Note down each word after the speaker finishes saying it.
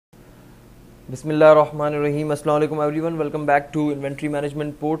Bismillahirrahmanirrahim. Assalamu alaikum everyone. Welcome back to Inventory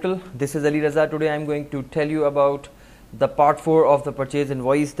Management Portal. This is Ali Raza. Today I am going to tell you about the part 4 of the purchase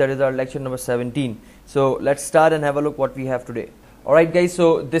invoice, that is our lecture number 17. So let's start and have a look what we have today. Alright guys,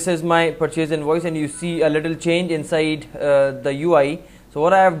 so this is my purchase invoice and you see a little change inside the UI. So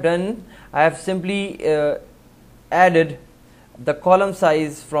what I have done, I have simply added the column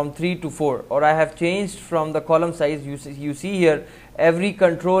size from 3 to 4, or I have changed from the column size. You see here every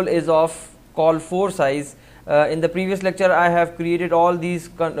control is of call 4 size. In the previous lecture I have created all these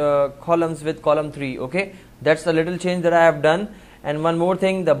columns with column 3. Okay, that's the little change that I have done. And one more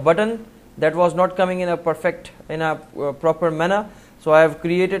thing, the button that was not coming in a proper manner, so I have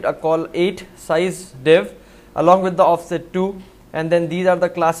created a call 8 size div along with the offset 2, and then these are the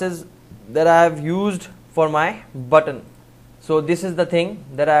classes that I have used for my button. So this is the thing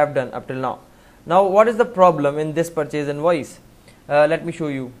that I have done up till now. Now what is the problem in this purchase invoice? Let me show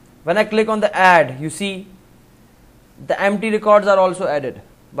you. When I click on the add, you see the empty records are also added,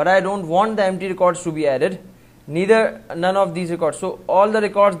 but I don't want the empty records to be added, none of these records. So all the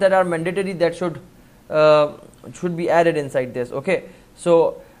records that are mandatory, that should be added inside this. Okay,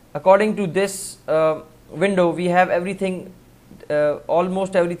 so according to this window, we have everything,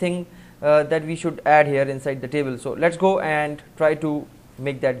 almost everything that we should add here inside the table. So let's go and try to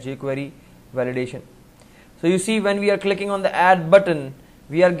make that jQuery validation. So you see, when we are clicking on the add button,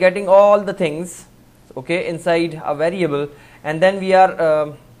 we are getting all the things, okay, inside a variable, and then we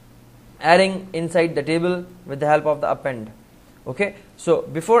are adding inside the table with the help of the append. Okay, so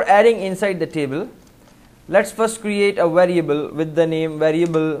before adding inside the table, let's first create a variable with the name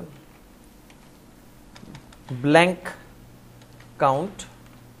variable blank count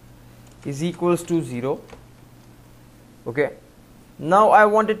is equals to 0. Okay, now I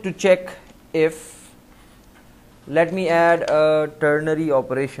wanted to check if, let me add a ternary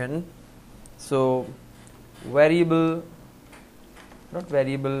operation. So variable, not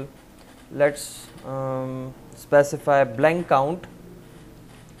variable, let's specify blank count.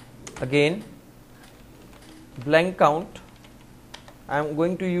 Again, blank count, I am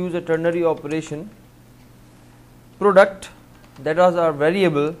going to use a ternary operation. Product, that was our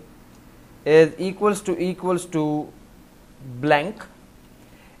variable, is equals to blank.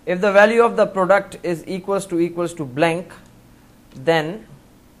 If the value of the product is equals to blank, then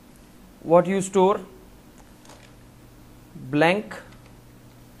what you store? Blank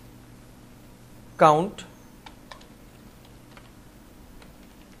count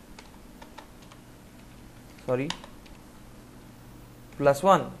plus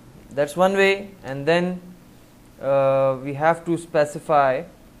 1. That's one way, and then we have to specify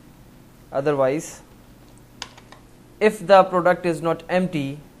otherwise. If the product is not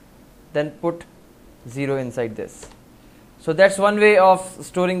empty, then put 0 inside this. So that's one way of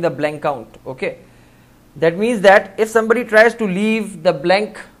storing the blank count. Okay, that means that if somebody tries to leave the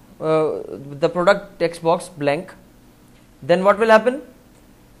blank the product text box blank, then what will happen?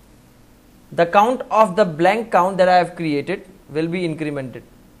 The count of the blank count that I have created will be incremented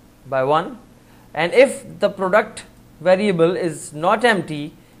by 1, and if the product variable is not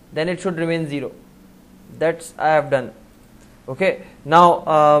empty, then it should remain 0. That's I have done. Okay,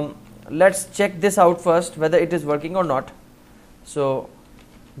 now let's check this out first, whether it is working or not. So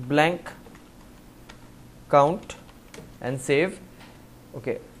blank count and save.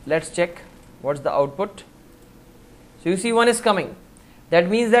 Okay, let's check what's the output. So you see 1 is coming. That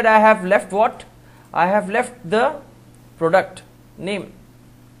means that I have left what? I have left the product name.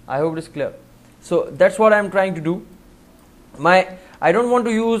 I hope it is clear. So that's what I am trying to do. I don't want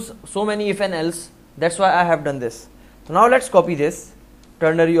to use so many if and else, that's why I have done this. So now let's copy this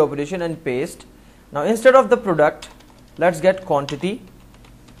ternary operation and paste. Now instead of the product, let's get quantity.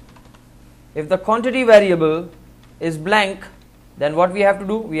 If the quantity variable is blank, then what we have to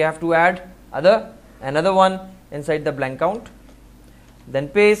do? We have to add another one inside the blank count, then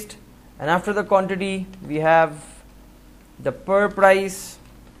paste, and after the quantity we have the per price,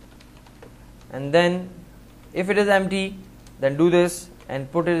 and then if it is empty, then do this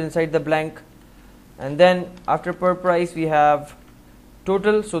and put it inside the blank, and then after per price we have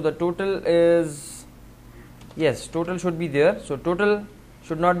total. So the total is, yes, total should be there, so total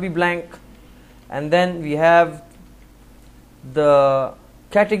should not be blank, and then we have the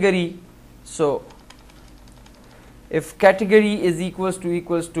category. So if category is equals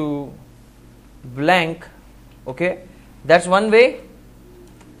to blank, okay, that's one way,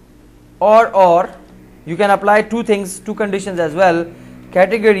 or you can apply two conditions as well.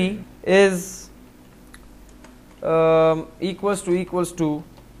 Category is equals to,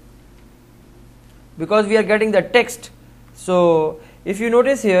 because we are getting the text, so if you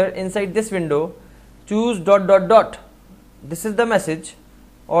notice here inside this window, choose dot dot dot, this is the message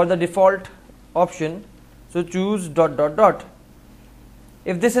or the default option, so choose dot dot dot.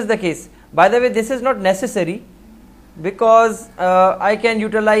 If this is the case, by the way, this is not necessary because I can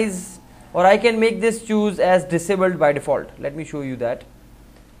utilize or I can make this choose as disabled by default. Let me show you that.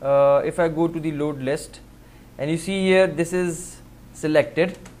 If I go to the load list and you see here, this is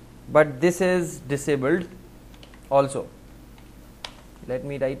selected but this is disabled also. Let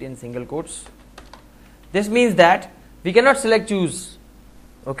me write in single quotes. This means that we cannot select choose.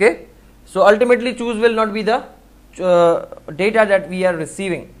 Okay, so ultimately choose will not be the data that we are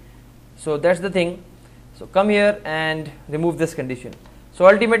receiving. So that's the thing. So come here and remove this condition. So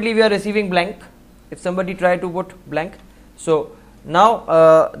ultimately we are receiving blank if somebody try to put blank. So now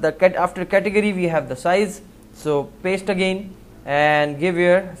after category we have the size, so paste again and give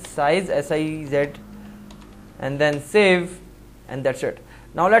here size siz and then save, and that's it.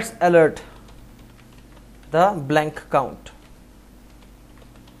 Now let's alert the blank count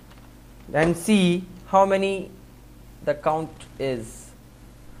and see how many the count is.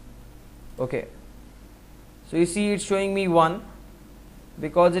 Okay, so you see it's showing me 1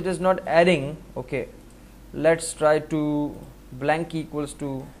 because it is not adding. Okay, let's try to blank equals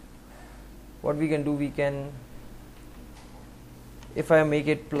to, what we can do, we can, if I make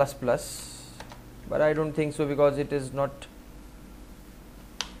it plus plus, but I don't think so because it is not.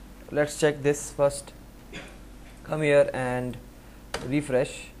 Let's check this first. Come here and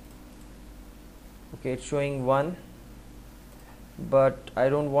refresh. Okay, it's showing 1, but I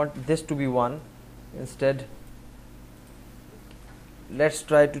don't want this to be 1. Instead, let's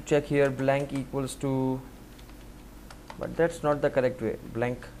try to check here blank equals to, but that's not the correct way,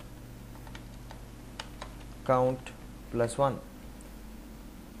 blank count plus 1.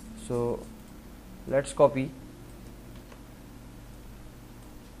 So let's copy.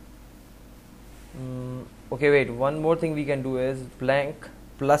 Okay, wait, one more thing we can do is blank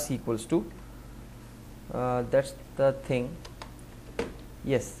plus equals to, that's the thing.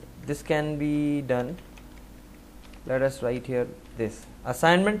 Yes, this can be done. Let us write here this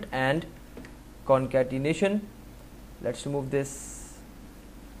assignment and concatenation. Let's remove this.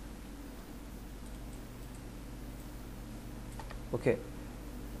 Okay,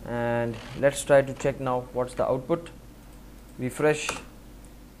 and let's try to check now what's the output. Refresh,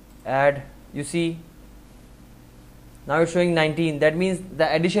 add, you see now it's showing 19. That means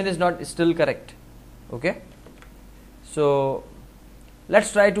the addition is not still correct. Okay, so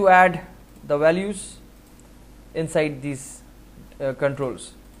let's try to add the values inside these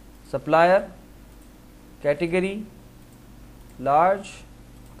controls. Supplier, category, large,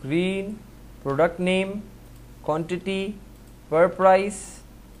 green, product name, quantity, per price,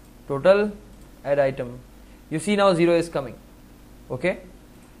 total, add item. You see now 0 is coming. Okay,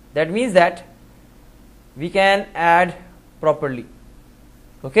 that means that we can add properly.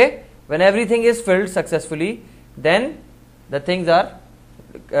 Okay, when everything is filled successfully, then the things are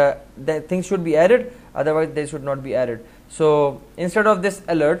should be added, otherwise they should not be added. So instead of this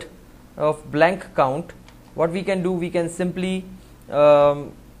alert of blank count, what we can do, we can simply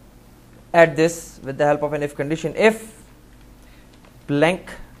add this with the help of an if condition. If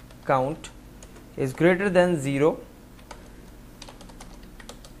blank count is greater than 0,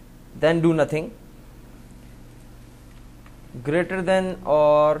 then do nothing. Greater than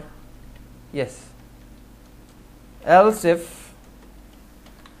or yes, else if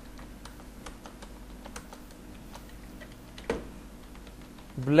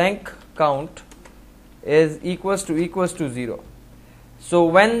blank count is equals to 0. So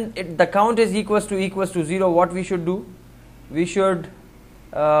when the count is equals to 0, what we should do, we should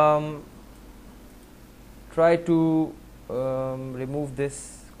try to remove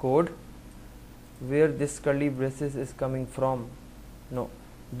this code where this curly braces is coming from. No,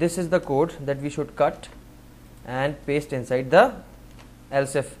 this is the code that we should cut and paste inside the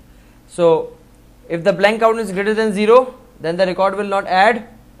else if. So if the blank count is greater than 0, then the record will not add,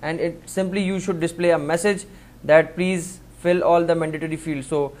 and it simply you should display a message that please fill all the mandatory fields.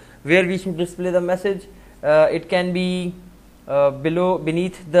 So where we should display the message, it can be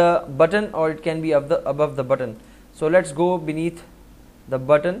beneath the button, or it can be above the button. So let's go beneath the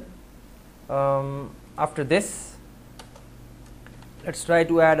button. After this, let's try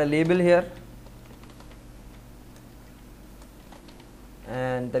to add a label here,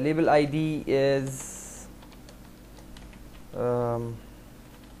 and the label ID is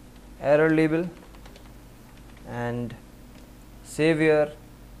error label, and save here.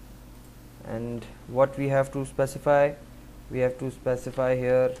 And what we have to specify, we have to specify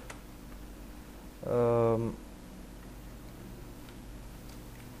here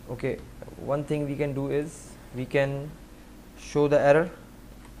Okay, one thing we can do is we can show the error.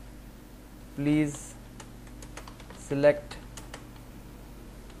 Please select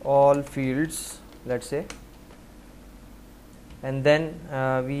all fields, let's say, and then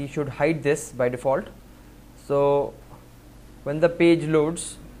we should hide this by default. So when the page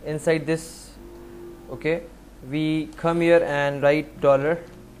loads inside this, okay, we come here and write dollar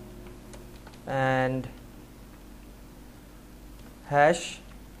and hash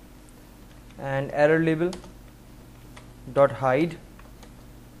and error label dot hide.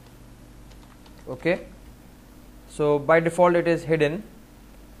 Okay, so by default it is hidden,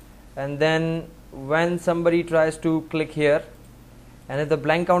 and then when somebody tries to click here and if the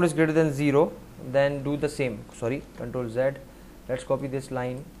blank count is greater than 0, then do the same. Sorry, Control Z. Let's copy this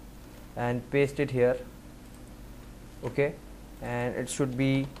line and paste it here. Okay, and it should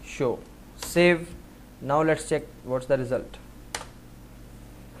be show. Save. Now let's check what's the result.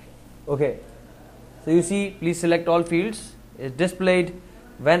 Okay, so you see, please select all fields is displayed.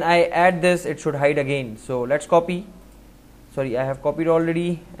 When I add this, it should hide again. So let's copy. Sorry, I have copied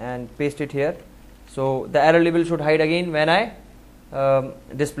already and paste it here. So the error label should hide again when I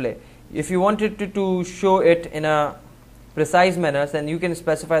display. If you wanted to show it in a precise manner, then you can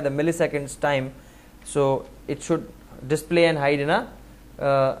specify the milliseconds time, so it should display and hide in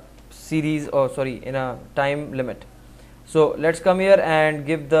a series, or sorry, in a time limit. So let's come here and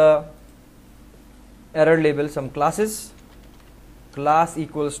give the error label some classes. Class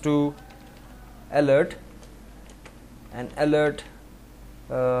equals to alert and alert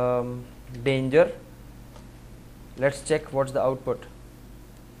danger. Let's check what's the output.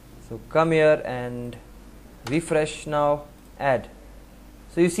 So come here and refresh now, add.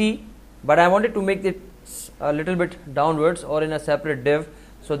 So you see, but I wanted to make it a little bit downwards or in a separate div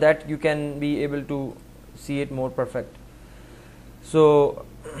so that you can be able to see it more perfect. So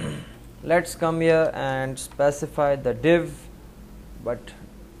let's come here and specify the div, but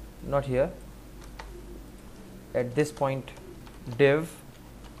not here. At this point, div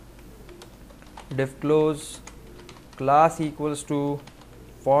close class equals to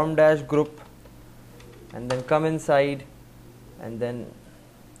form dash group, and then come inside and then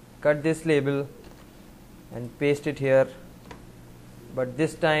cut this label and paste it here, but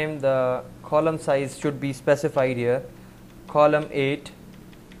this time the column size should be specified here, column 8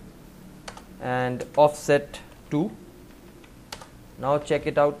 and offset 2. Now check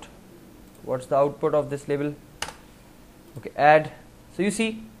it out, what's the output of this label. Okay, add. So you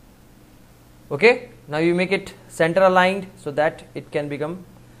see, okay, now you make it center aligned so that it can become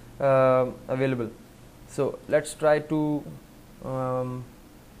available. So let's try to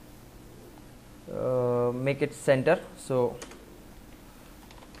make it center. So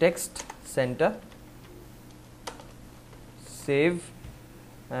text center, save,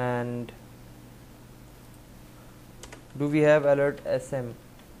 and do we have alert SM?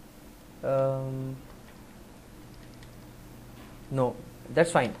 No,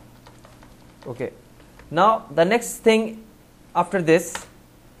 that's fine. Okay, now the next thing after this,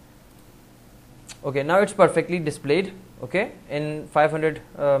 okay, now it's perfectly displayed, okay, in 500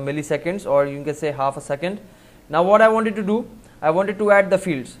 milliseconds, or you can say half a second. Now what I wanted to do, I wanted to add the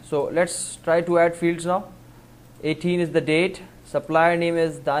fields. So let's try to add fields now. 18 is the date, supplier name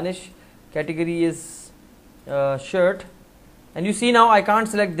is Danish, category is shirt, and you see now I can't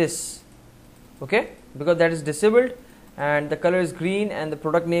select this, okay, because that is disabled, and the color is green, and the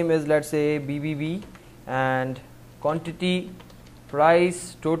product name is, let's say, BBB, and quantity,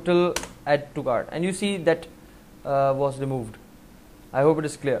 price, total, add to cart, and you see that was removed. I hope it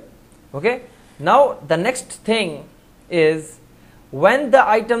is clear. Okay, now the next thing is, when the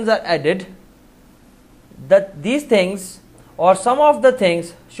items are added, that these things or some of the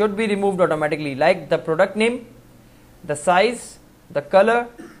things should be removed automatically, like the product name, the size, the color,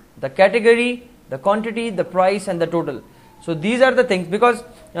 the category, the quantity, the price, and the total. So these are the things, because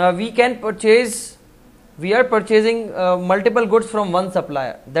we are purchasing multiple goods from one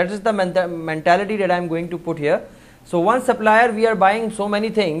supplier. That is the mentality that I am going to put here. So one supplier, we are buying so many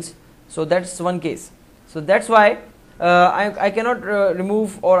things, so that's one case. So that's why I cannot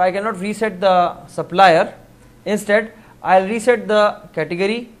remove, or I cannot reset the supplier. Instead, I'll reset the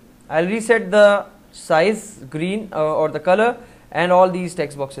category, I'll reset the size, green, or the color, and all these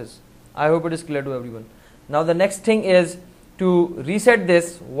text boxes. I hope it is clear to everyone. Now the next thing is to reset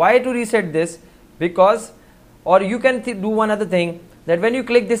this. Why to reset this? Because, or you can do one other thing, that when you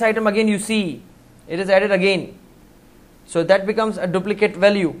click this item again, you see it is added again, so that becomes a duplicate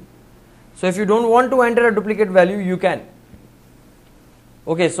value. So if you don't want to enter a duplicate value, you can.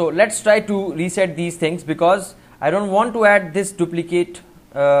 Okay, so let's try to reset these things, because I don't want to add this duplicate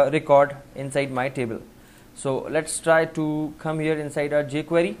record inside my table. So let's try to come here inside our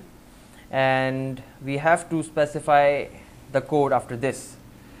jQuery, and we have to specify the code after this.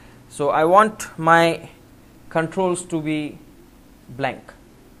 So I want my controls to be blank.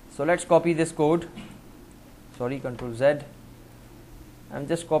 So let's copy this code. Sorry, Control Z. I'm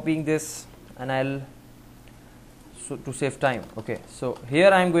just copying this, and I'll to save time. Okay, so here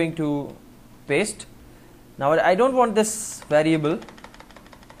I'm going to paste. Now I don't want this variable,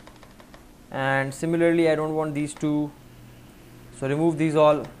 and similarly I don't want these two, so remove these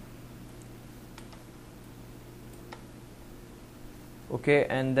all. Okay,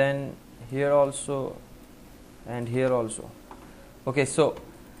 and then here also and here also. Okay, so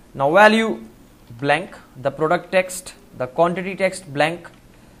now value blank, the product text, the quantity text blank,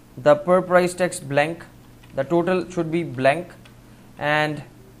 the per price text blank, the total should be blank, and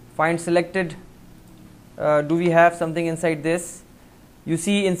find selected. Do we have something inside this? You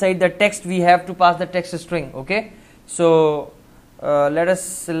see inside the text we have to pass the text string. Okay, so let us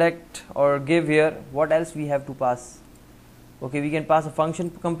select or give here what else we have to pass. Okay, we can pass a function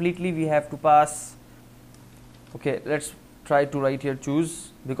completely. We have to pass. Okay, let's try to write here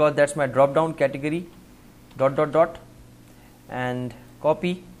choose, because that's my drop down category, dot dot dot, and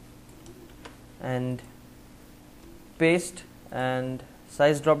copy and paste, and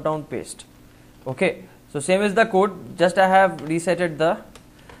size drop down paste. Okay, so same is the code, just I have resetted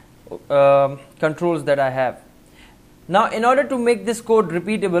the controls that I have. Now in order to make this code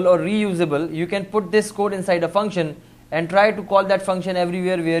repeatable or reusable, you can put this code inside a function and try to call that function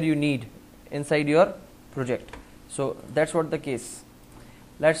everywhere where you need inside your project. So that's what the case.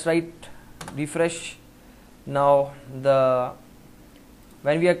 Let's write refresh. Now the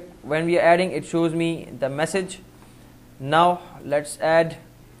when we are adding, it shows me the message. Now let's add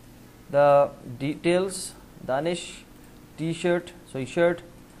the details. Danish t-shirt, so shirt,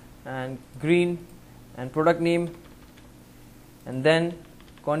 and green, and product name, and then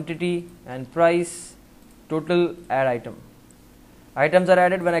quantity and price, total, add item. Items are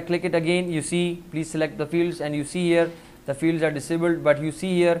added. When I click it again, you see, please select the fields, and you see here the fields are disabled, but you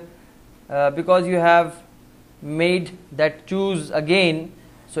see here because you have made that choose again,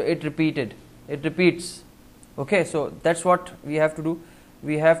 so it repeats. Okay, so that's what we have to do.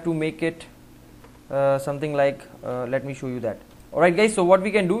 We have to make it something like let me show you that. Alright guys, so what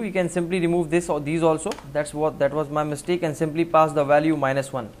we can do, we can simply remove this or these also. That was my mistake, and simply pass the value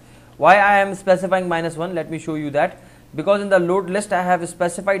 -1. Why I am specifying -1? Let me show you that. Because in the load list I have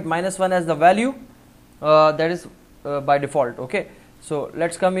specified -1 as the value that is by default. Okay, so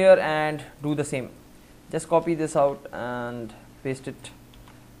let's come here and do the same. Just copy this out and paste it,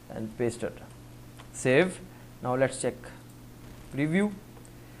 and paste it. Save. Now let's check preview.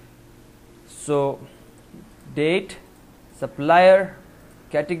 So date, supplier,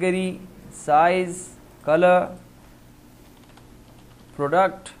 category, size, color,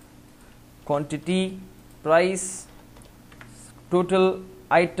 product, quantity, price, total,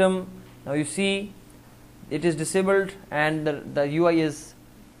 item. Now you see it is disabled, and the UI is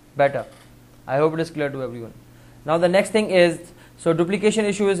better. I hope it is clear to everyone. Now the next thing is, so duplication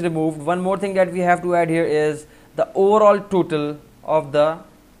issue is removed. One more thing that we have to add here is the overall total of the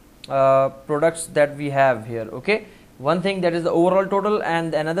products that we have here. Okay, one thing that is the overall total,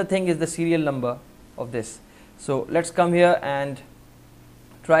 and another thing is the serial number of this. So let's come here and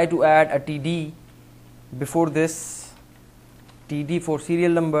try to add a TD before this, TD for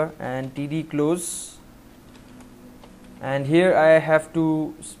serial number, and TD close, and here I have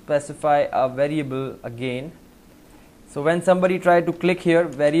to specify a variable again. So when somebody try to click here,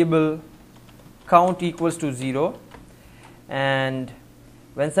 variable count equals to 0, and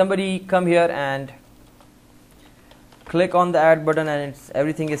when somebody come here and click on the add button, and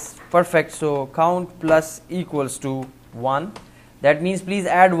everything is perfect, so count plus equals to 1. That means please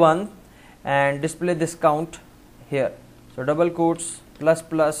add 1 and display this count here. So double quotes plus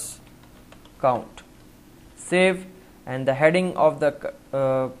plus count. Save, and the heading of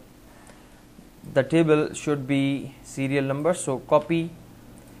the table should be serial number. So copy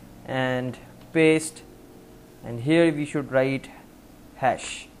and paste, and here we should write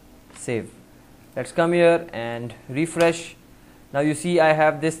hash. Save. Let's come here and refresh. Now you see I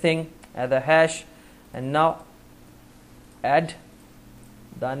have this thing as a hash, and now add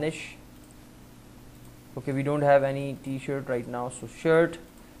Danish. Okay, we don't have any t-shirt right now, so shirt,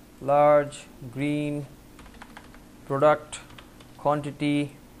 large, green, product,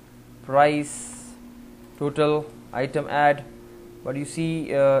 quantity, price, total, item, add. But you see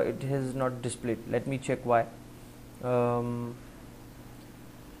it is not displayed. Let me check why.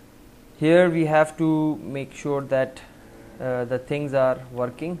 Here we have to make sure that the things are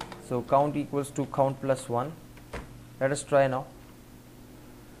working. So count equals to count plus 1. Let us try now.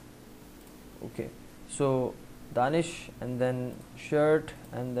 Okay, so Danish, and then shirt,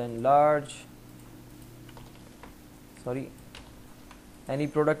 and then large, sorry, any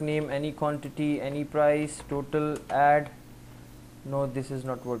product name, any quantity, any price, total, add. No, this is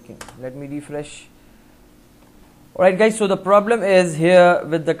not working. Let me refresh. Alright guys, so the problem is here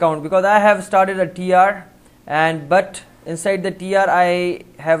with the count, because I have started a TR, and but inside the TR I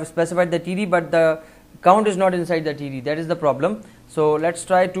have specified the TD, but the count is not inside the TD. That is the problem. So let's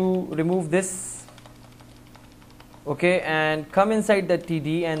try to remove this. Okay, and come inside the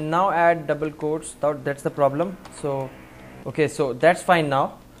TD and now add double quotes. That's the problem. So okay, so that's fine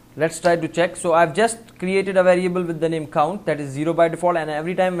now. Let's try to check. So I've just created a variable with the name count, that is 0 by default, and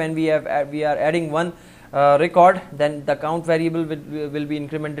every time when we are adding one record, then the count variable will be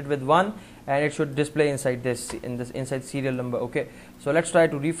incremented with 1, and it should display inside this inside serial number. Okay, so let's try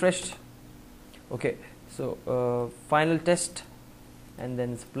to refresh. Okay, so final test, and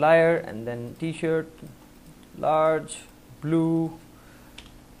then supplier, and then t-shirt, large, blue,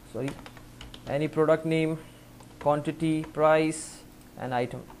 sorry, any product name, quantity, price, and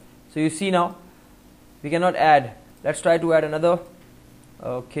item. So you see now we cannot add. Let's try to add another.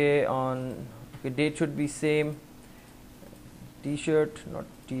 Okay, date should be same, t-shirt, not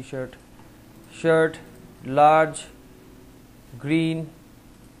t-shirt, shirt, large, green,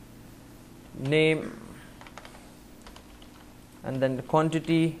 name, and then the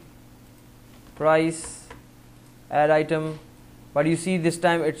quantity, price, add item, but you see this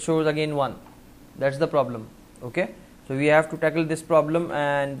time it shows again 1. That's the problem. Okay, so we have to tackle this problem,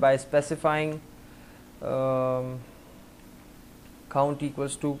 and by specifying count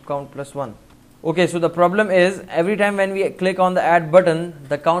equals to count plus 1. Okay, so the problem is every time when we click on the add button,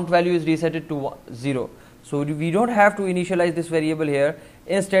 the count value is resetted to 0. So we don't have to initialize this variable here.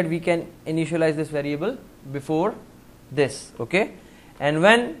 Instead we can initialize this variable before this. Okay, and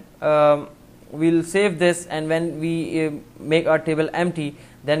when we'll save this, and when we make our table empty,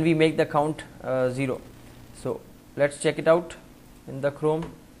 then we make the count 0. So let's check it out in the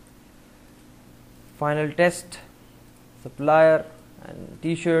Chrome. Final test, supplier, and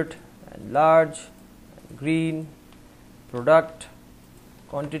t-shirt, and large, and green, product,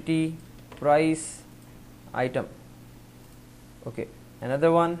 quantity, price, item. Okay,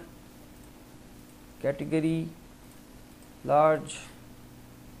 another one, category, large,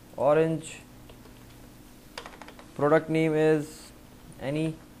 orange, product name is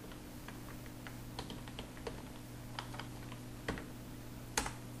any,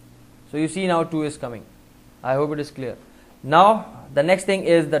 so you see now 2 is coming. I hope it is clear. Now the next thing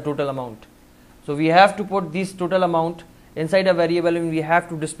is the total amount. So we have to put this total amount inside a variable, and we have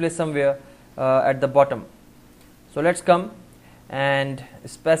to display somewhere at the bottom. So let's come and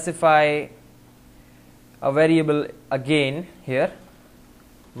specify a variable again here,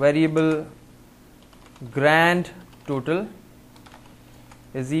 variable grand total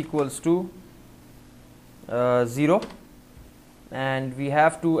is equals to 0, and we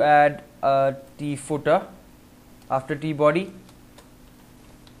have to add a t footer. After t body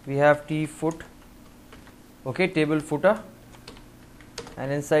we have t foot, okay, table footer,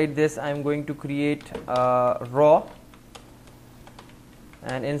 and inside this I am going to create a row,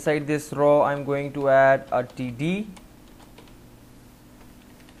 and inside this row I am going to add a td,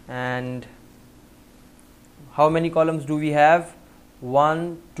 and how many columns do we have?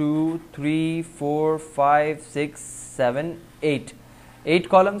 1 2 3 4 5 6 7 8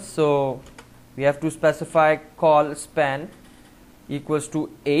 columns. So we have to specify call span equals to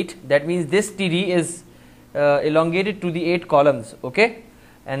 8. That means this TD is elongated to the 8 columns. Okay,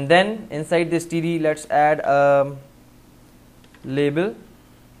 and then inside this TD let's add a label,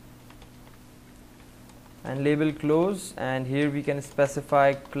 and label close, and here we can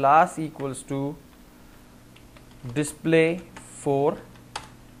specify class equals to display 4,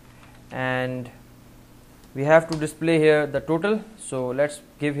 and we have to display here the total. So let's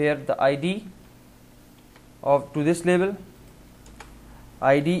give here the ID to this label,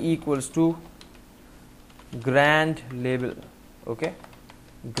 ID equals to grand label. Okay,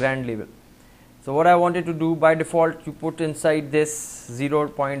 grand label. So what I wanted to do, by default you put inside this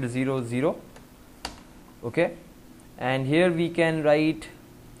 0.00. okay, and here we can write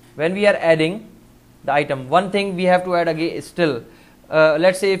when we are adding the item. One thing we have to add again is still,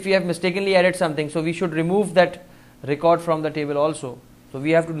 let's say if we have mistakenly added something, so we should remove that record from the table also. So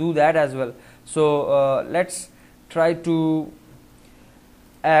we have to do that as well. So let's try to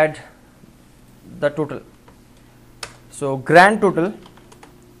add the total. So grand total,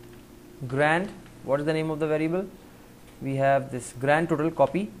 grand, what is the name of the variable? we have this grand total,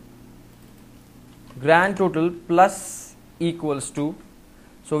 copy, grand total plus equals to,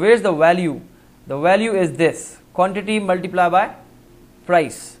 so where is the value? The value is this, quantity multiplied by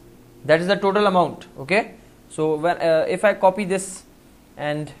price, that is the total amount. Okay, so when if I copy this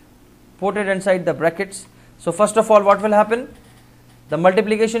and put it inside the brackets, so first of all what will happen, the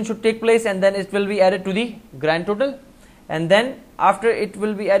multiplication should take place and then it will be added to the grand total, and then after it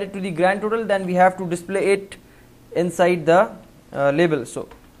will be added to the grand total, then we have to display it inside the label. So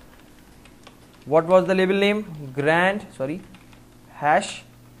what was the label name? Hash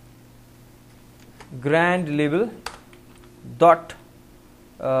grand label dot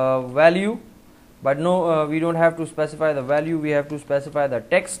value, but no, we don't have to specify the value, we have to specify the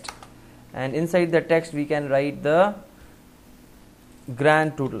text, and inside the text we can write the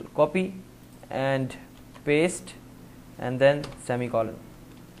grand total, copy and paste and then semicolon.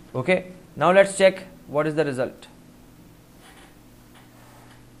 Okay, now let's check what is the result.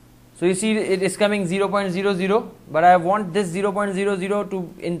 So you see it is coming 0.00, but I want this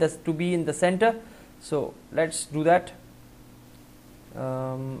 0.00 to be in the center, so let's do that.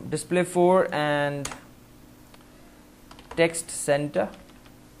 Display 4 and text center.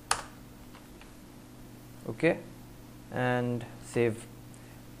 Okay, and save.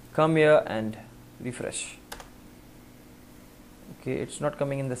 Come here and refresh. Okay, it's not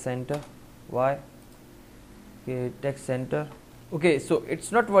coming in the center. Why? Okay, text center. Okay, so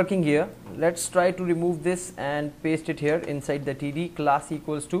it's not working here. Let's try to remove this and paste it here inside the TD, class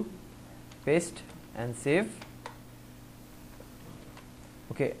equals to, paste and save.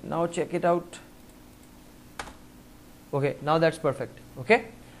 Okay, now check it out. Okay, now that's perfect. Okay,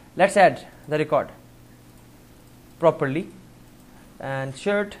 let's add the record properly, and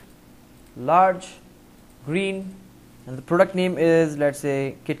shirt large green, and the product name is, let's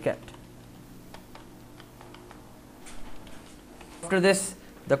say, Kit Kat. After this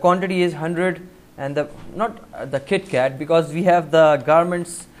the quantity is 100, and the not the Kit Kat, because we have the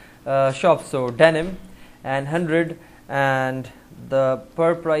garments shop, so denim, and 100, and the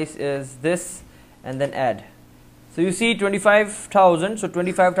per price is this, and then add. So you see 25,000, so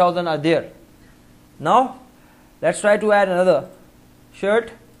 25,000 are there. Now let's try to add another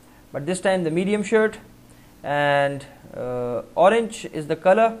shirt, but this time the medium shirt, and orange is the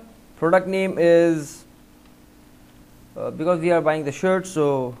color. Product name is, because we are buying the shirt,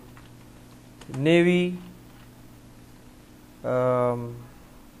 so navy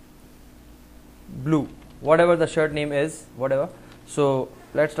blue, whatever the shirt name is, whatever. So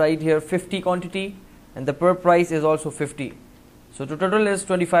let's write here 50 quantity, and the per price is also 50. So the total is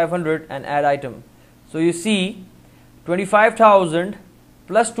 2500, and add item. So you see 25,000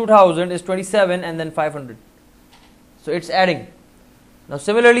 plus 2000 is 27, and then 500. So it's adding. Now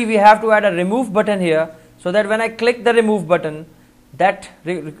similarly we have to add a remove button here, so that when I click the remove button, that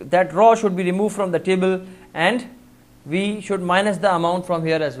row should be removed from the table, and we should minus the amount from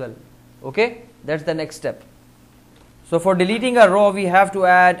here as well. Okay, that's the next step. So for deleting a row we have to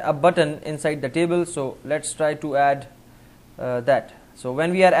add a button inside the table, so let's try to add that. So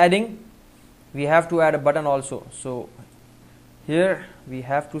when we are adding, we have to add a button also. So here we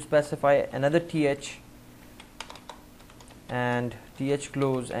have to specify another th and th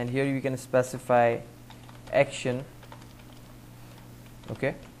close, and here you can specify action.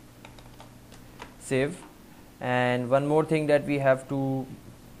 Okay, save. And one more thing that we have to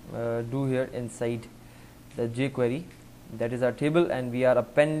do here inside the jQuery, that is our table, and we are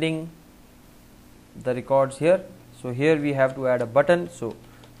appending the records here. So here we have to add a button, so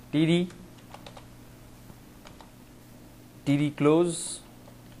td close,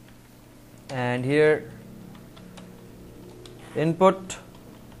 and here input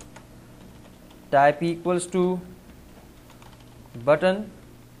type equals to button.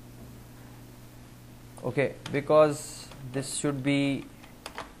 Okay, because this should be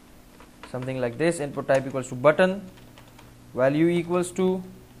something like this, input type equals to button, value equals to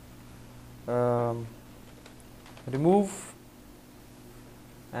remove,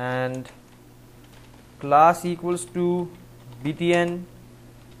 and class equals to btn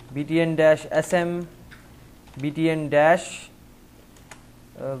dash sm btn dash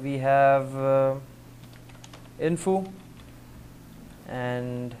we have info,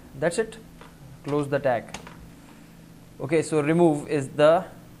 and that's it. Close the tag. Okay, so remove is the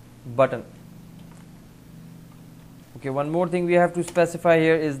button. Okay, one more thing we have to specify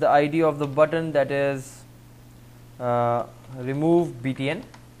here is the ID of the button, that is remove btn,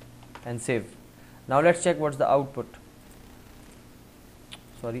 and save. Now let's check what's the output.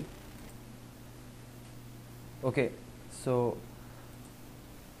 Sorry. Okay, so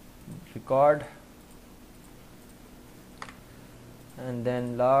record and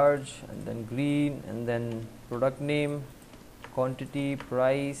then large, and then green, and then product name, quantity,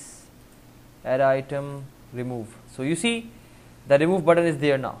 price, add item, remove. So you see the remove button is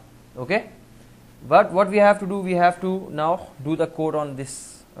there now. Okay, but what we have to do, we have to now do the code on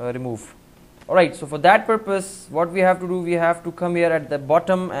this remove. Alright, so for that purpose, what we have to do, we have to come here at the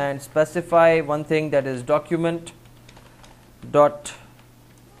bottom and specify one thing, that is document dot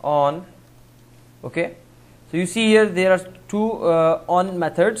on. Okay, so you see here there are two on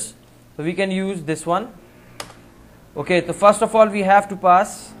methods, so we can use this one. Okay, so first of all we have to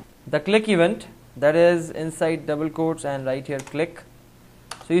pass the click event, that is inside double quotes and right here click.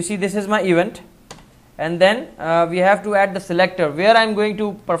 So you see this is my event, and then we have to add the selector where I am going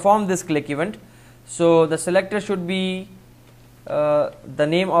to perform this click event. So the selector should be the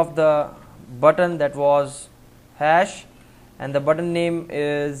name of the button, that was hash, and the button name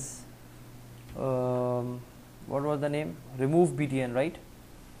is what was the name, remove btn, right,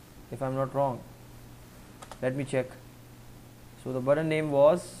 if I am not wrong. Let me check. So the button name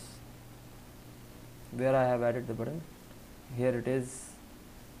was, where I have added the button, here it is,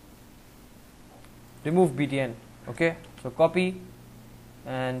 remove btn. Okay, so copy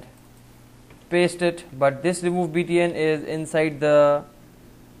and paste it, but this remove btn is inside the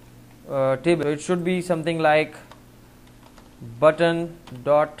table. It should be something like button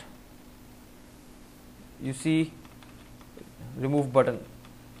dot, you see, remove button.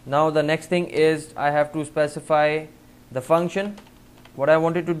 Now the next thing is I have to specify the function, what I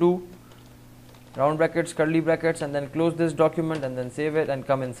wanted to do, round brackets, curly brackets, and then close this document and then save it and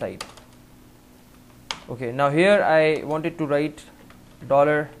come inside. Okay, now here I wanted to write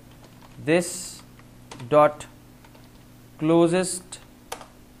 $this dot closest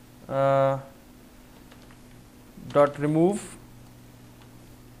dot remove,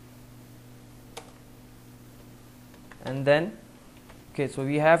 and then okay, so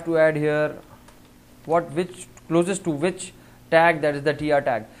we have to add here which closest to which tag, that is the tr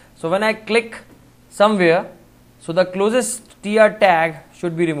tag. So when I click somewhere, so the closest tr tag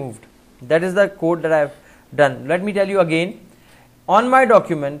should be removed. That is the code that I have done. Let me tell you again. On my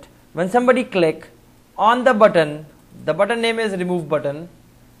document, when somebody click on the button name is remove button,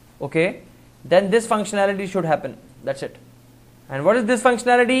 okay, then this functionality should happen. That's it. And what is this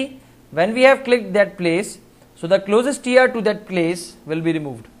functionality? When we have clicked that place, so the closest tr to that place will be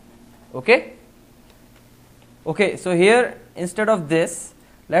removed. Okay. Okay, so here instead of this,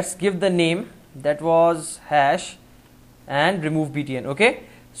 let's give the name, that was hash, and remove btn. Okay,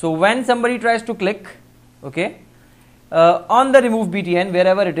 so when somebody tries to click, okay, on the remove btn,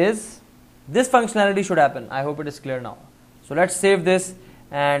 wherever it is, this functionality should happen. I hope it is clear now. So let's save this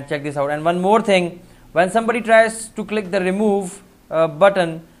and check this out. And one more thing, when somebody tries to click the remove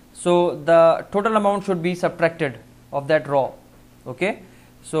button, so the total amount should be subtracted of that row. Okay,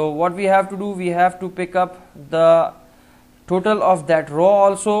 so what we have to do, we have to pick up the total of that row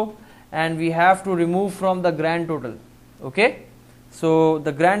also, and we have to remove from the grand total. Okay, so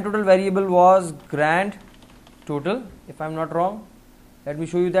the grand total variable was grand total, if I am not wrong. Let me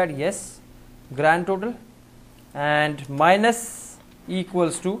show you that. Yes, grand total, and minus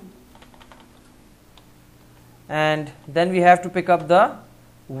equals to, and then we have to pick up the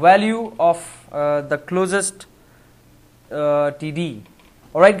value of the closest td.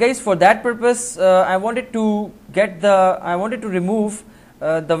 Alright guys, for that purpose I wanted to remove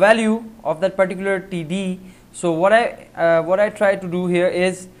the value of that particular td. So what I try to do here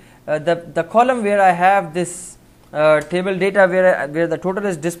is the column where I have this table data where the total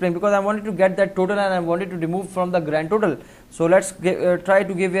is displaying, because I wanted to get that total and I wanted to remove from the grand total. So let's try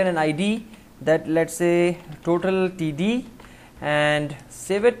to give here an id, that let's say total td, and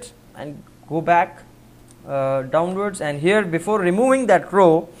save it and go back downwards. And here, before removing that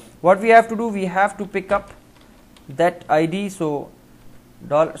row, what we have to do, we have to pick up that id. So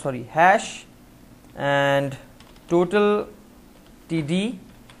hash and total td,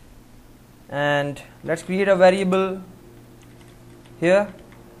 and let's create a variable here,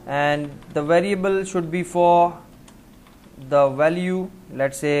 and the variable should be for the value,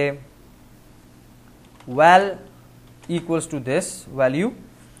 let's say val equals to this value,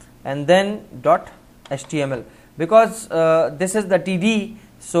 and then dot html, because this is the td,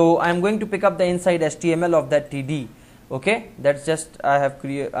 so I am going to pick up the inside html of that td. Okay, that's just I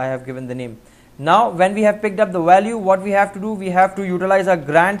have given the name. Now when we have picked up the value, what we have to do, we have to utilize a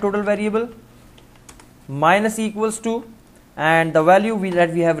grand total variable, minus equals to, and the value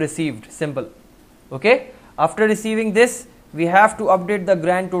that we have received. Simple. Okay, after receiving this, we have to update the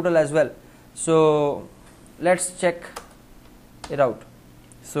grand total as well. So let's check it out.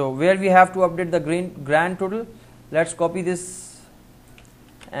 So where we have to update the grand total, let's copy this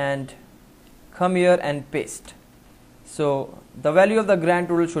and come here and paste. So the value of the grand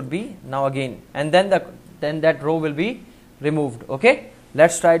total should be now again, and then that row will be removed. Okay,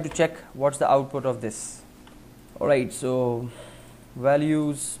 let's try to check what's the output of this. Alright, so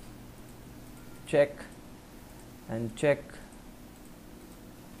values, check and check.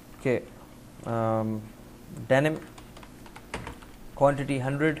 Okay, denim, quantity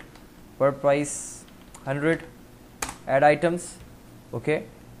 100, per price 100, add items. Okay,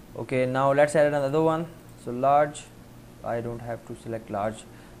 now let's add another one. So large, I don't have to select large.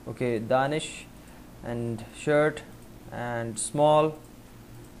 Okay, Danish and shirt and small,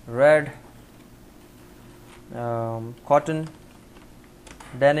 red, cotton,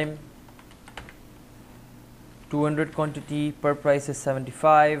 denim, 200 quantity, per price is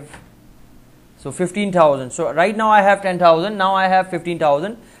 75. So 15,000. So right now I have 10,000. Now I have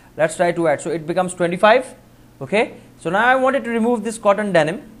 15,000. Let's try to add. So it becomes 25. Okay. So now I wanted to remove this cotton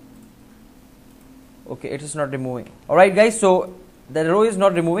denim. Okay, it is not removing. Alright guys, so the row is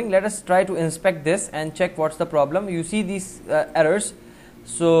not removing. Let us try to inspect this and check what's the problem. You see these errors.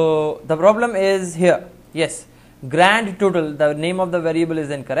 So the problem is here. Yes, grand total, the name of the variable is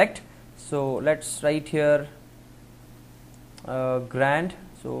incorrect. So let's write here grand.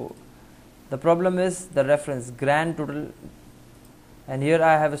 So the problem is the reference grand total, and here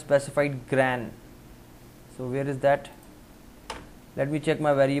I have specified grand. So where is that? Let me check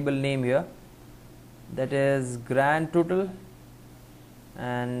my variable name here. That is grand total,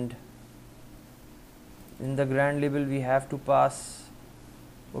 and in the grand label we have to pass.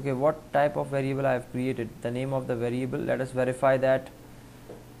 Okay, what type of variable I have created? The name of the variable. Let us verify that.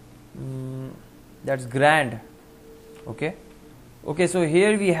 That's grand. Okay. Okay, so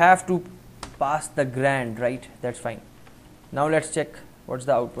here we have to pass the grand, right? That's fine. Now let's check what's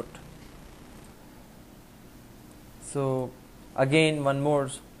the output. So again, one more,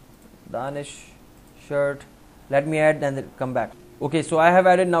 Danish, shirt. Let me add and then come back. Okay, so I have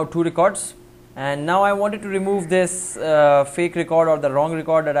added now 2 records, and now I wanted to remove this fake record or the wrong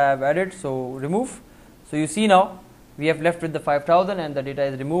record that I have added. So remove. So you see now we have left with the 5,000 and the data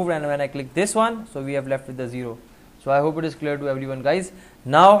is removed, and when I click this one, so we have left with the 0. So I hope it is clear to everyone guys.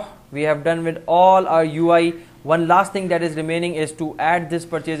 Now we have done with all our UI. One last thing that is remaining is to add this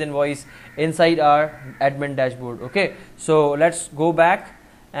purchase invoice inside our admin dashboard. Okay, so let's go back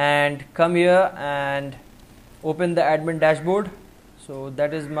and come here and open the admin dashboard. So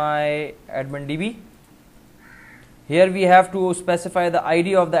that is my admin DB. Here we have to specify the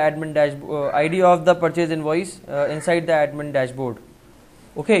ID of the admin dashboard, ID of the purchase invoice inside the admin dashboard.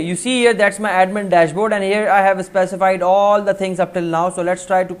 Okay, you see here that's my admin dashboard, and here I have specified all the things up till now. So let's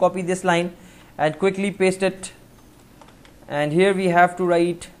try to copy this line and quickly paste it, and here we have to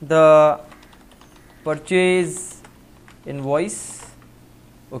write the purchase invoice.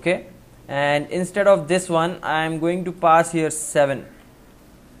 Okay, and instead of this one I am going to pass here 7.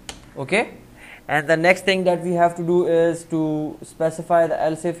 Okay, and the next thing that we have to do is to specify the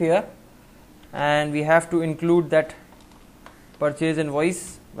else if here, and we have to include that purchase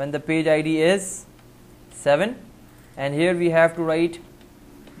invoice when the page ID is 7, and here we have to write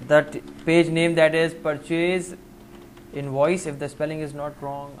that page name, that is purchase invoice. If the spelling is not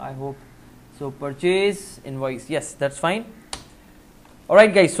wrong, I hope so. Purchase invoice, yes, that's fine.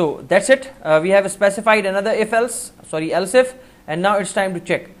 Alright guys, so that's it. We have specified another else if, and now it's time to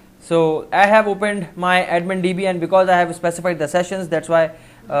check. So I have opened my admin DB, and because I have specified the sessions, that's why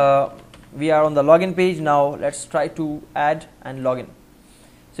we are on the login page. Now let's try to add and login.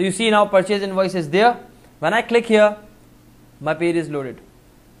 So you see now purchase invoice is there. When I click here, my page is loaded.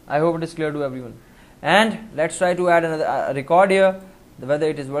 I hope it is clear to everyone. And let's try to add another record here, whether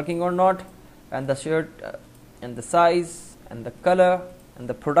it is working or not, and the shirt and the size and the color and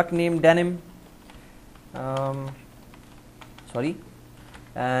the product name denim,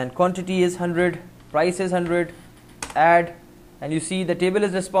 and quantity is 100, price is 100, add, and you see the table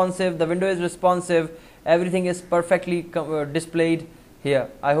is responsive, the window is responsive, everything is perfectly displayed here.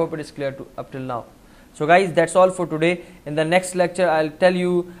 I hope it is clear to up till now. So guys, that's all for today. In the next lecture I'll tell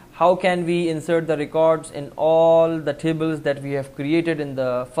you how can we insert the records in all the tables that we have created in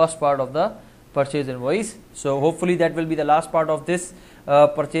the first part of the purchase invoice. So hopefully that will be the last part of this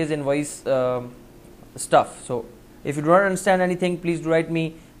purchase invoice stuff. So if you do not understand anything, please do write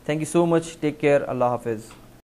me. Thank you so much. Take care. Allah Hafiz.